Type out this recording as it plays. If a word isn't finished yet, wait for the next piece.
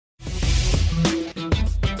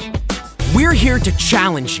We're here to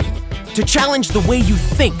challenge you, to challenge the way you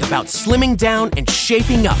think about slimming down and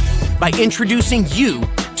shaping up by introducing you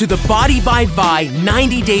to the Body by Vi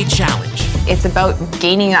 90-Day Challenge. It's about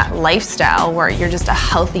gaining that lifestyle where you're just a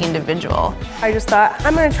healthy individual. I just thought,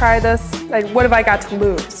 I'm gonna try this. Like, what have I got to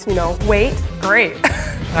lose? You know, weight? Great.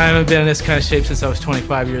 I haven't been in this kind of shape since I was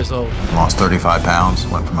 25 years old. Lost 35 pounds,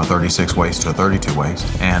 went from a 36 waist to a 32 waist.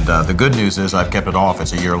 And the good news is I've kept it off.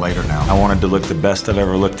 It's a year later now. I wanted to look the best I've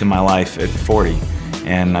ever looked in my life at 40,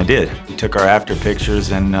 and I did. We took our after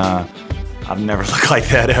pictures, and I've never looked like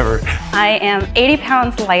that ever. I am 80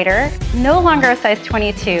 pounds lighter, no longer a size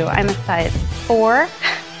 22. I'm a size 4,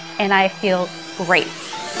 and I feel great.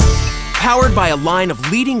 Powered by a line of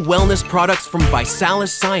leading wellness products from ViSalus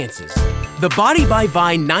Sciences, the Body by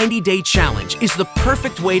Vi 90-Day Challenge is the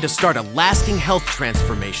perfect way to start a lasting health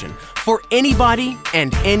transformation for anybody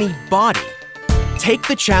and any body. Take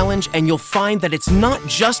the challenge and you'll find that it's not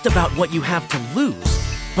just about what you have to lose,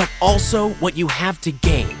 but also what you have to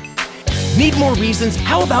gain. Need more reasons?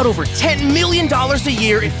 How about over $10 million a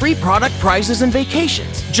year in free product prizes and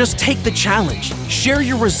vacations? Just take the challenge, share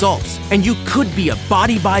your results, and you could be a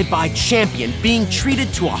Body by Vi champion being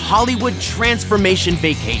treated to a Hollywood transformation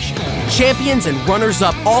vacation. Champions and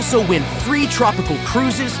runners-up also win free tropical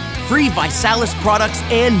cruises, free ViSalus products,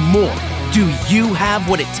 and more. Do you have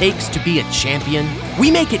what it takes to be a champion?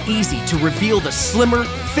 We make it easy to reveal the slimmer,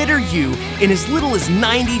 fitter you in as little as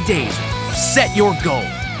 90 days. Set your goal.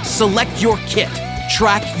 Select your kit,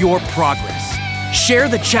 track your progress. Share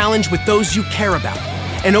the challenge with those you care about.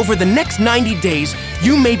 And over the next 90 days,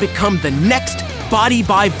 you may become the next Body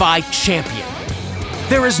by Vi champion.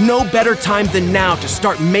 There is no better time than now to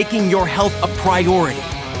start making your health a priority.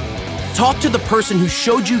 Talk to the person who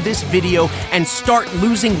showed you this video and start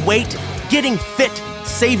losing weight, getting fit,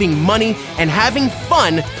 saving money, and having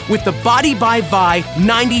fun with the Body by Vi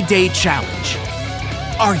 90-Day Challenge.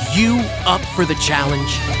 Are you up for the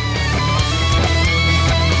challenge?